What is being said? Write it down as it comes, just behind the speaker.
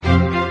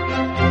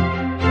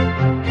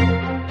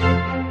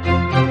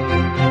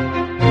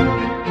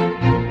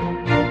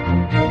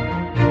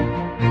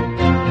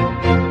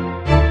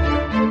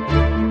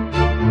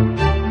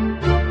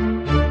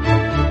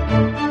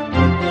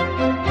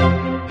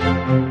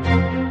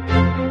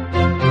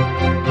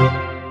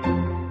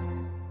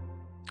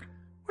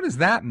does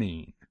that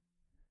mean?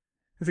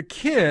 As a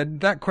kid,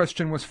 that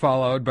question was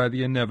followed by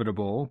the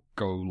inevitable,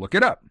 go look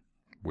it up,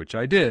 which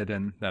I did,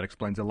 and that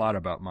explains a lot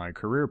about my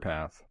career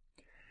path.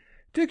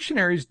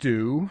 Dictionaries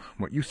do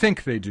what you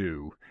think they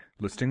do,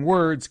 listing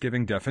words,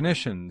 giving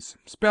definitions,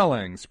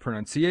 spellings,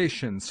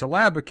 pronunciation,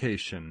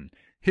 syllabication,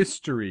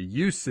 history,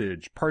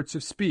 usage, parts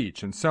of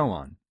speech, and so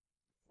on.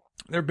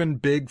 There have been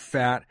big,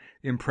 fat,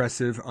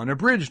 impressive,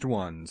 unabridged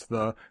ones,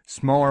 the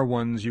smaller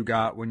ones you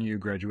got when you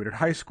graduated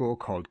high school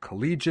called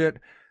collegiate,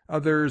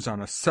 others on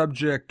a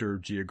subject or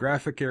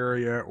geographic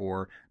area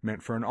or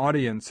meant for an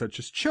audience such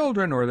as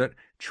children or that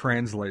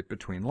translate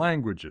between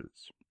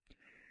languages.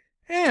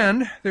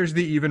 And there's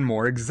the even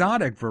more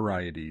exotic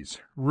varieties,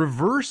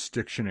 reverse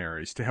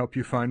dictionaries to help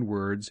you find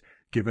words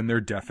given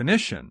their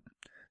definition.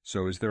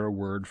 So is there a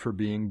word for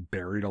being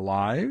buried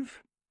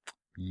alive?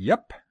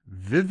 Yep,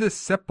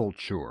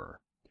 vivisepulture.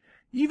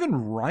 Even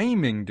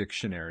rhyming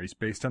dictionaries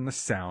based on the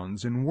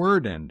sounds in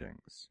word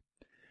endings.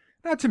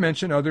 Not to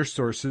mention other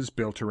sources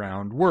built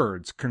around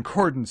words,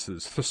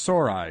 concordances,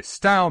 thesauri,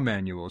 style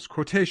manuals,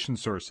 quotation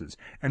sources,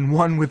 and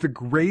one with the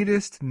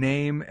greatest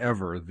name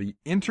ever, the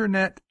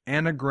Internet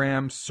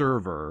Anagram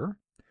Server,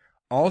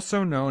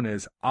 also known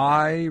as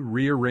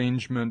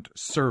iRearrangement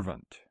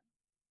Servant.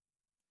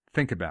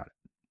 Think about it.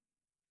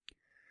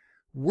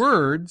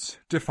 Words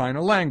define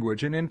a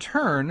language, and in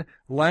turn,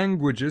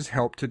 languages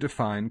help to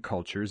define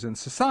cultures and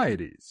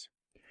societies.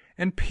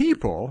 And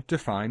people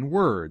define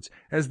words,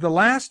 as the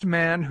last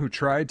man who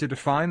tried to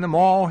define them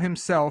all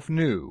himself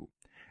knew,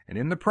 and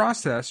in the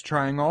process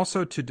trying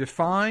also to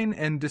define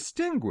and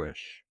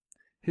distinguish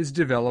his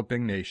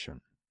developing nation.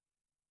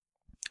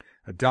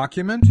 A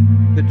document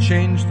that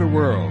changed the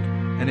world,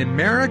 an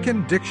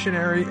American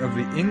Dictionary of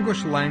the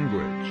English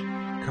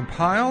Language,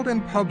 compiled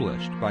and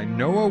published by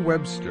Noah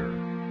Webster,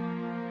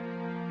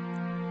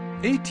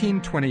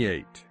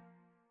 1828.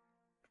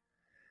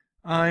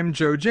 I'm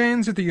Joe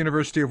Janes at the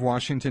University of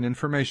Washington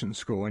Information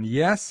School, and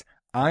yes,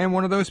 I am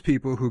one of those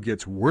people who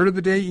gets word of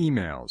the day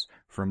emails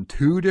from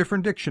 2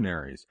 different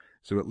dictionaries,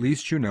 so at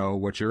least you know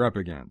what you're up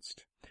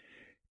against.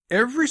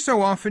 Every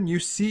so often you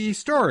see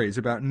stories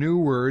about new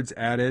words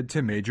added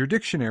to major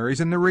dictionaries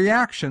and the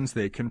reactions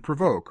they can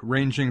provoke,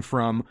 ranging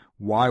from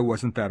why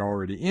wasn't that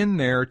already in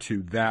there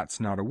to that's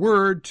not a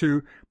word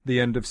to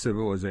the end of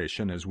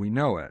civilization as we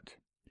know it.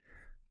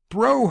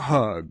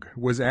 Brohug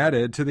was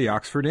added to the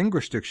Oxford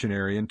English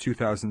Dictionary in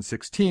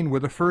 2016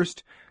 with a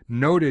first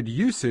noted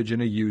usage in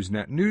a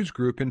Usenet news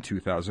group in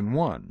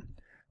 2001.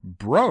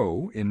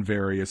 Bro, in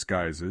various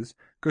guises,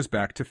 goes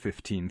back to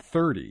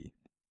 1530.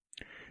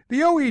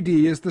 The OED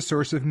is the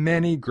source of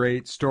many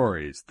great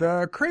stories,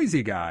 the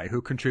crazy guy who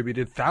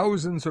contributed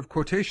thousands of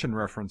quotation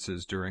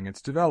references during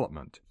its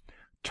development.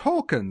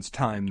 Tolkien's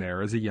time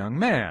there as a young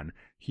man.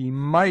 He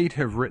might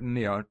have written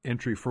the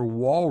entry for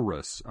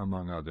walrus,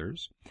 among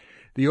others.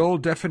 The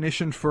old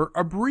definition for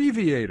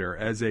abbreviator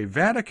as a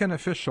Vatican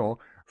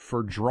official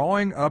for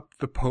drawing up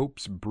the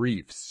Pope's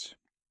briefs.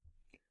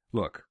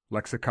 Look,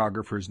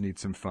 lexicographers need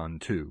some fun,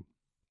 too.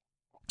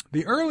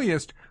 The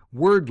earliest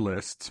word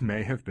lists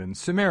may have been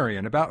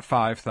Sumerian, about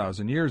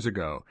 5,000 years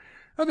ago.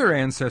 Other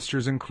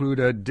ancestors include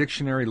a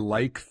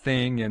dictionary-like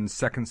thing in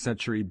 2nd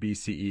century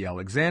BCE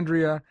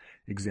Alexandria,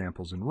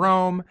 examples in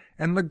Rome,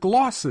 and the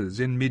glosses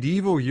in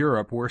medieval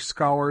Europe where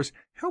scholars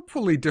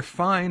helpfully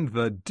defined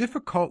the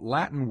difficult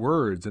Latin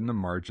words in the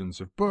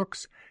margins of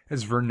books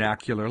as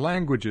vernacular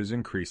languages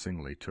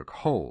increasingly took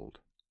hold.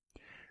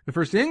 The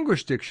first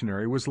English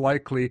dictionary was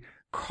likely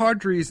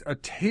Cawdry's A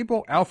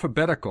Table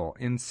Alphabetical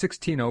in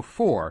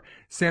 1604.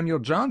 Samuel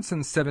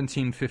Johnson's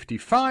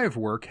 1755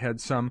 work had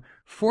some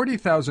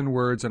 40,000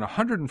 words and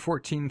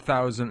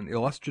 114,000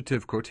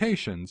 illustrative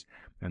quotations,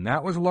 and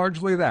that was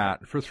largely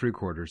that for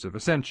 3/4 of a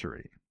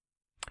century.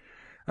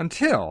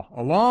 Until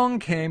along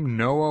came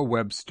Noah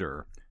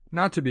Webster,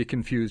 not to be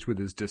confused with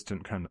his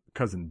distant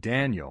cousin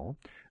Daniel,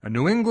 a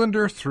New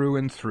Englander through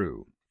and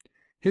through.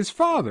 His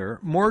father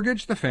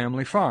mortgaged the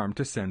family farm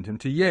to send him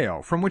to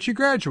Yale, from which he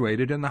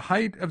graduated in the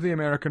height of the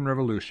American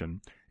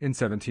Revolution in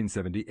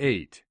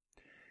 1778.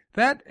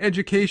 That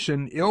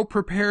education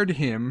ill-prepared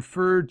him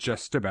for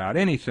just about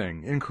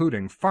anything,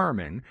 including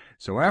farming,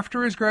 so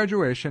after his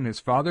graduation his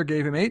father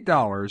gave him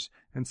 $8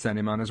 and sent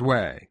him on his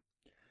way.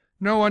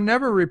 Noah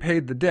never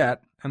repaid the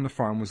debt, and the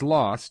farm was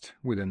lost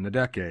within the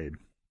decade.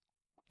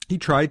 He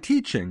tried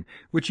teaching,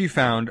 which he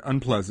found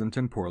unpleasant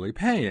and poorly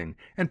paying,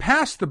 and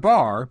passed the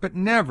bar, but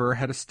never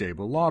had a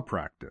stable law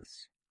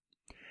practice.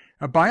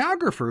 A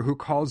biographer who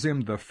calls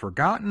him the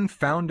forgotten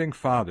founding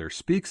father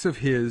speaks of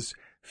his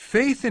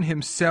faith in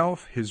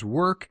himself, his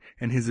work,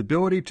 and his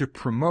ability to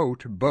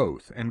promote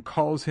both, and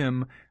calls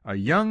him a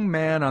young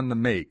man on the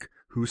make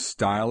whose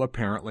style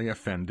apparently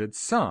offended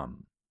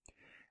some.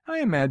 I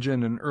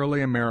imagine an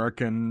early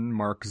American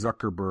Mark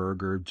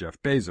Zuckerberg or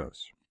Jeff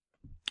Bezos.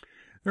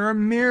 There are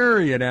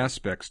myriad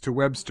aspects to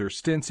Webster's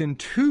stints in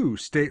 2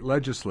 state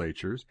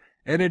legislatures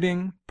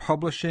editing,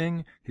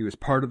 publishing. He was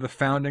part of the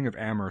founding of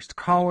Amherst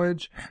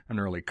College, an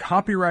early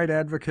copyright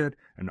advocate,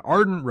 an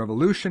ardent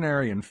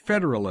revolutionary and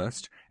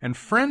Federalist, and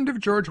friend of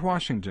George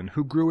Washington,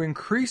 who grew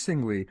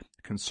increasingly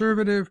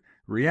conservative,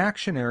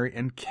 reactionary,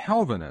 and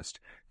Calvinist,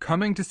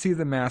 coming to see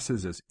the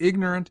masses as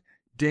ignorant,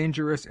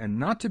 dangerous, and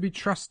not to be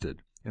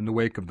trusted in the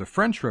wake of the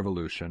French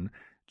Revolution,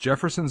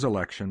 Jefferson's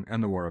election,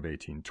 and the War of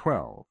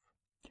 1812.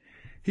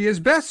 He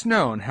is best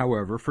known,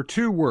 however, for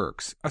two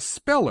works, a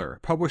speller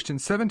published in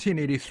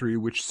 1783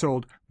 which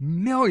sold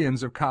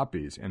millions of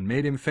copies and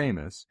made him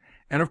famous,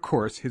 and of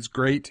course his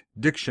great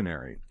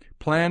dictionary,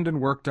 planned and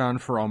worked on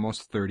for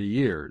almost 30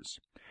 years.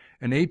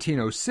 An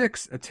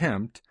 1806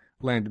 attempt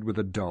landed with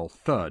a dull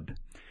thud.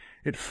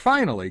 It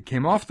finally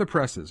came off the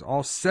presses,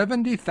 all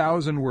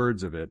 70,000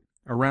 words of it,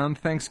 around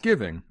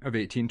Thanksgiving of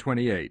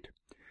 1828.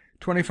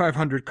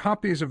 2,500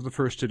 copies of the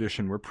first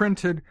edition were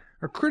printed,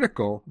 a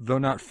critical, though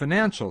not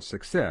financial,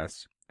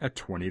 success at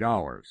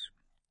 $20.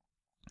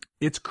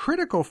 Its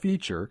critical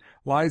feature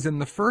lies in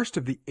the first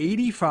of the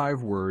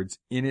 85 words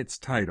in its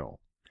title,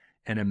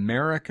 An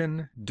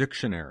American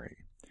Dictionary.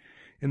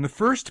 In the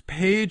first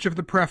page of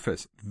the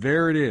preface,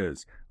 there it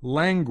is.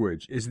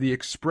 Language is the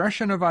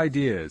expression of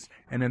ideas,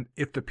 and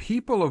if the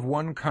people of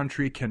one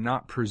country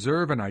cannot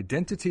preserve an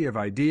identity of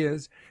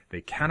ideas,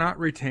 they cannot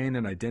retain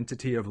an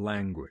identity of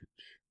language.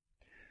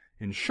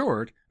 In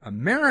short,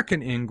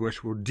 American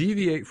English will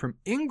deviate from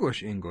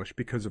English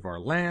because of our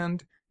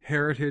land,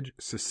 heritage,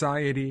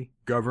 society,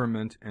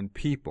 government, and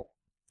people.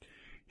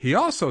 He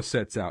also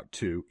sets out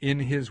to,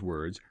 in his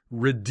words,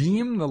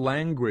 redeem the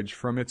language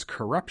from its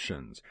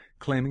corruptions,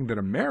 claiming that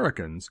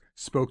Americans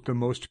spoke the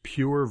most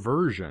pure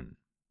version.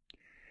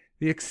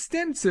 The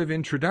extensive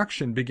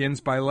introduction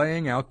begins by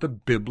laying out the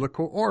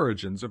biblical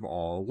origins of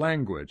all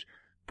language,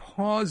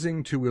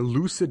 pausing to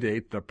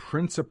elucidate the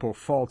principal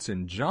faults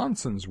in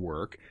Johnson's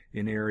work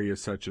in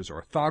areas such as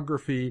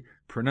orthography,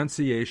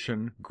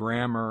 pronunciation,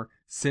 grammar,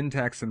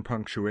 syntax and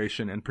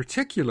punctuation, and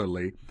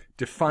particularly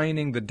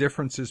defining the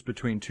differences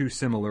between two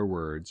similar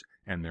words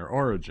and their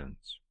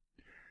origins.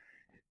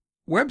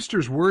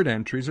 Webster's word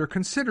entries are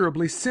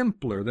considerably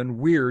simpler than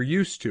we're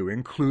used to,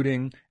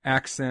 including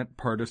accent,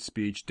 part of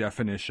speech,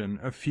 definition,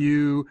 a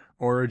few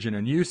origin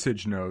and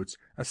usage notes,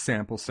 a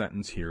sample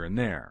sentence here and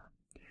there.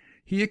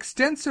 He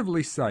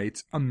extensively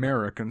cites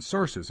American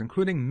sources,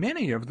 including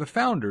many of the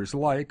founders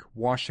like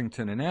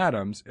Washington and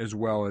Adams, as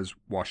well as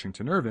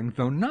Washington Irving,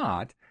 though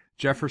not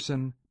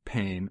Jefferson,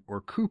 Paine,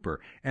 or Cooper,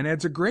 and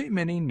adds a great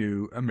many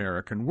new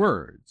American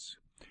words.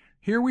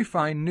 Here we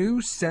find new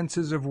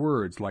senses of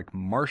words like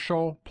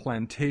marshal,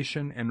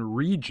 plantation, and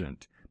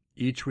regent,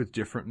 each with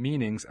different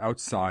meanings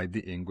outside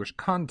the English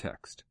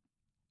context.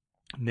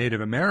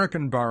 Native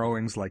American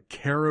borrowings like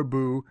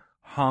caribou,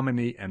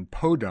 hominy, and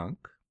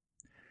podunk.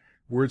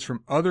 Words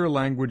from other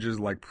languages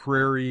like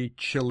prairie,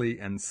 chili,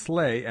 and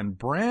sleigh, and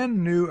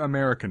brand new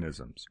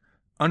Americanisms,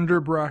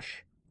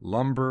 underbrush,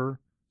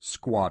 lumber,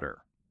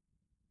 squatter.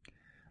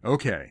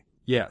 Okay,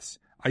 yes,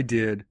 I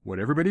did what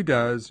everybody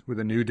does with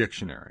a new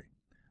dictionary.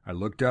 I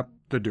looked up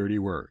the dirty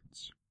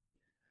words.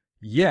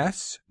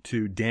 Yes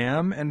to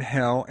damn and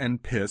hell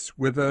and piss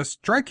with a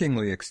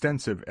strikingly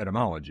extensive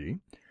etymology.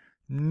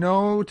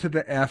 No to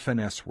the F and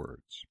S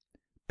words.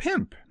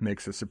 Pimp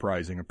makes a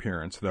surprising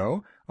appearance,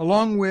 though,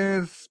 along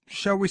with,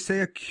 shall we say,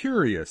 a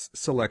curious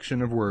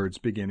selection of words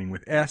beginning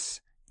with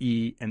S,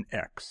 E, and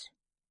X.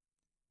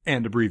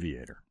 And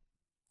abbreviator.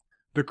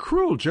 The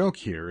cruel joke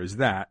here is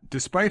that,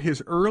 despite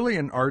his early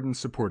and ardent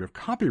support of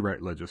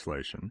copyright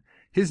legislation,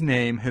 his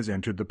name has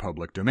entered the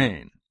public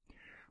domain.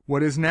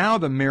 What is now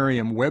the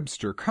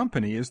Merriam-Webster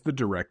Company is the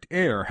direct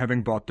heir,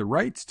 having bought the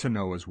rights to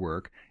Noah's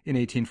work in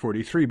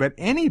 1843, but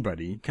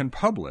anybody can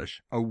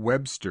publish a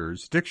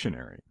Webster's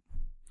dictionary.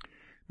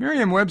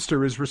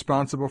 Merriam-Webster is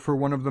responsible for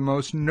one of the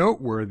most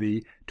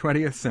noteworthy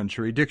 20th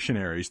century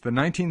dictionaries, the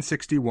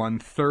 1961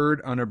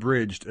 third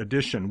unabridged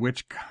edition,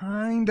 which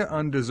kinda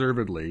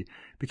undeservedly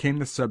became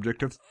the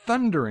subject of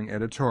thundering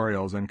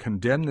editorials and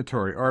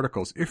condemnatory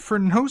articles, if for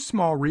no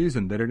small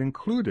reason that it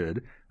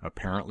included,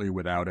 apparently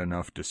without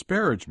enough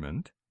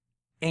disparagement,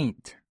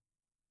 ain't.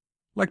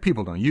 Like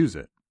people don't use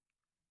it.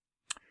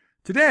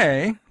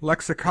 Today,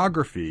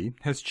 lexicography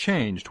has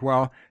changed.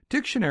 While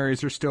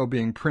dictionaries are still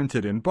being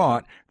printed and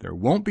bought, there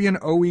won't be an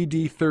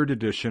OED 3rd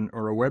edition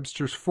or a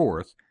Webster's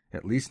 4th,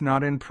 at least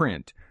not in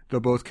print, though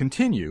both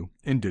continue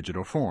in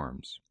digital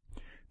forms.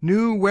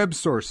 New web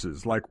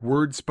sources like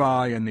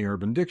WordSpy and the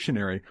Urban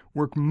Dictionary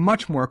work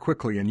much more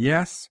quickly, and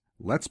yes,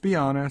 let's be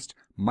honest,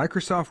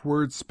 Microsoft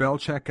Word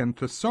Spellcheck and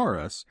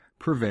Thesaurus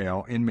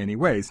prevail in many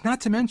ways, not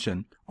to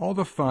mention all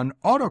the fun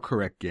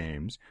autocorrect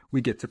games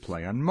we get to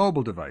play on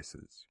mobile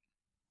devices.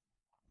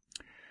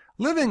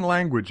 Living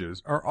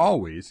languages are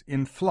always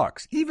in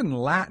flux. Even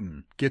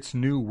Latin gets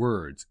new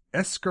words.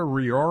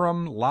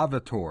 Escariorum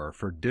lavator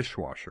for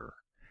dishwasher.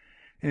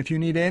 And if you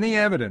need any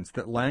evidence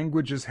that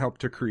languages help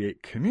to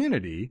create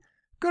community,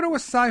 go to a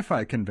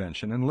sci-fi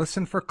convention and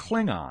listen for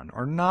Klingon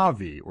or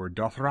Na'vi or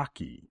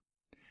Dothraki.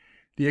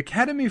 The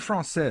Académie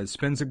Française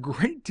spends a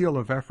great deal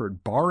of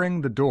effort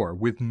barring the door,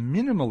 with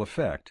minimal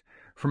effect,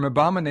 from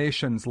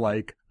abominations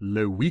like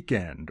le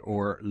weekend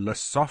or le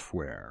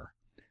software.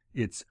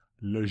 It's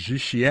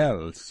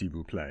logiciel, s'il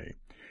vous plaît.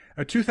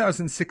 A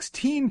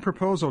 2016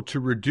 proposal to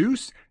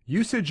reduce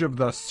usage of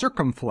the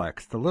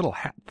circumflex, the little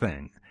hat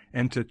thing,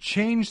 and to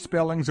change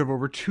spellings of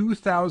over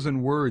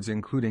 2,000 words,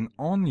 including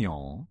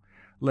oignon,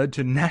 led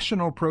to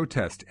national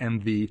protest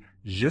and the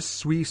Je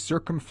suis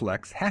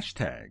circumflex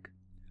hashtag,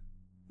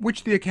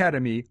 which the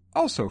Academy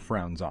also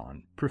frowns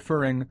on,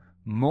 preferring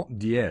mot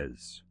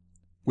dièse,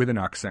 with an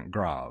accent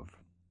grave.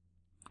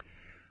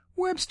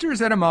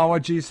 Webster's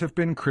etymologies have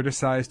been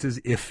criticized as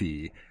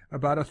iffy.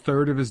 About a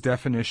third of his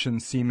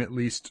definitions seem at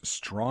least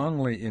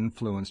strongly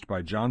influenced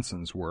by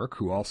Johnson's work,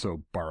 who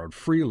also borrowed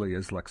freely,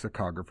 as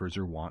lexicographers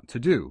are wont to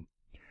do.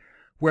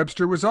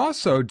 Webster was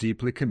also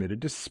deeply committed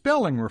to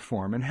spelling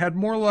reform and had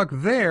more luck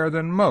there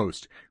than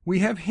most. We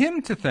have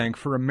him to thank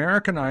for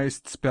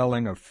Americanized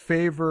spelling of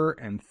favor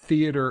and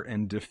theater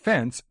and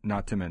defense,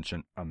 not to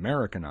mention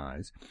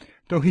Americanize,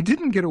 though he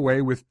didn't get away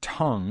with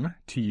tongue,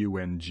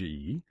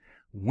 T-U-N-G,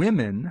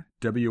 women,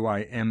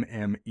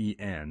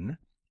 W-I-M-M-E-N,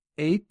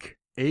 ake,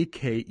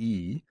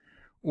 A-K-E,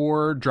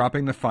 or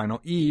dropping the final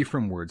E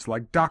from words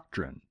like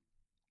doctrine.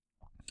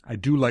 I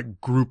do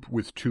like group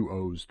with two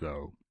O's,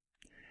 though.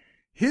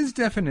 His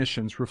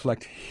definitions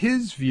reflect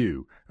his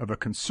view of a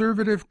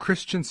conservative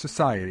Christian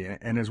society,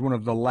 and as one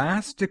of the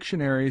last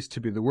dictionaries to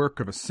be the work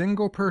of a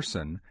single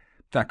person,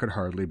 that could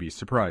hardly be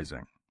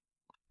surprising.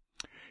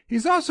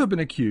 He's also been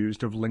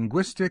accused of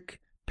linguistic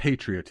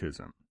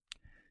patriotism.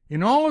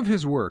 In all of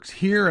his works,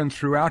 here and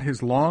throughout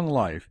his long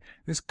life,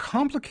 this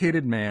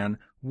complicated man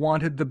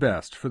wanted the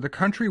best for the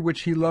country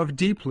which he loved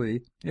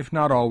deeply, if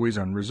not always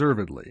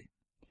unreservedly.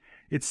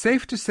 It's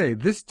safe to say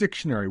this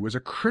dictionary was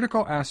a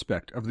critical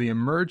aspect of the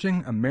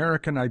emerging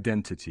American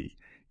identity,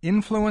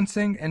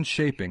 influencing and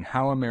shaping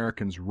how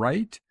Americans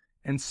write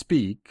and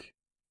speak,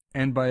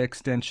 and by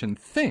extension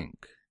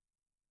think,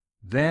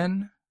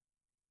 then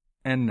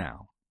and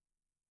now.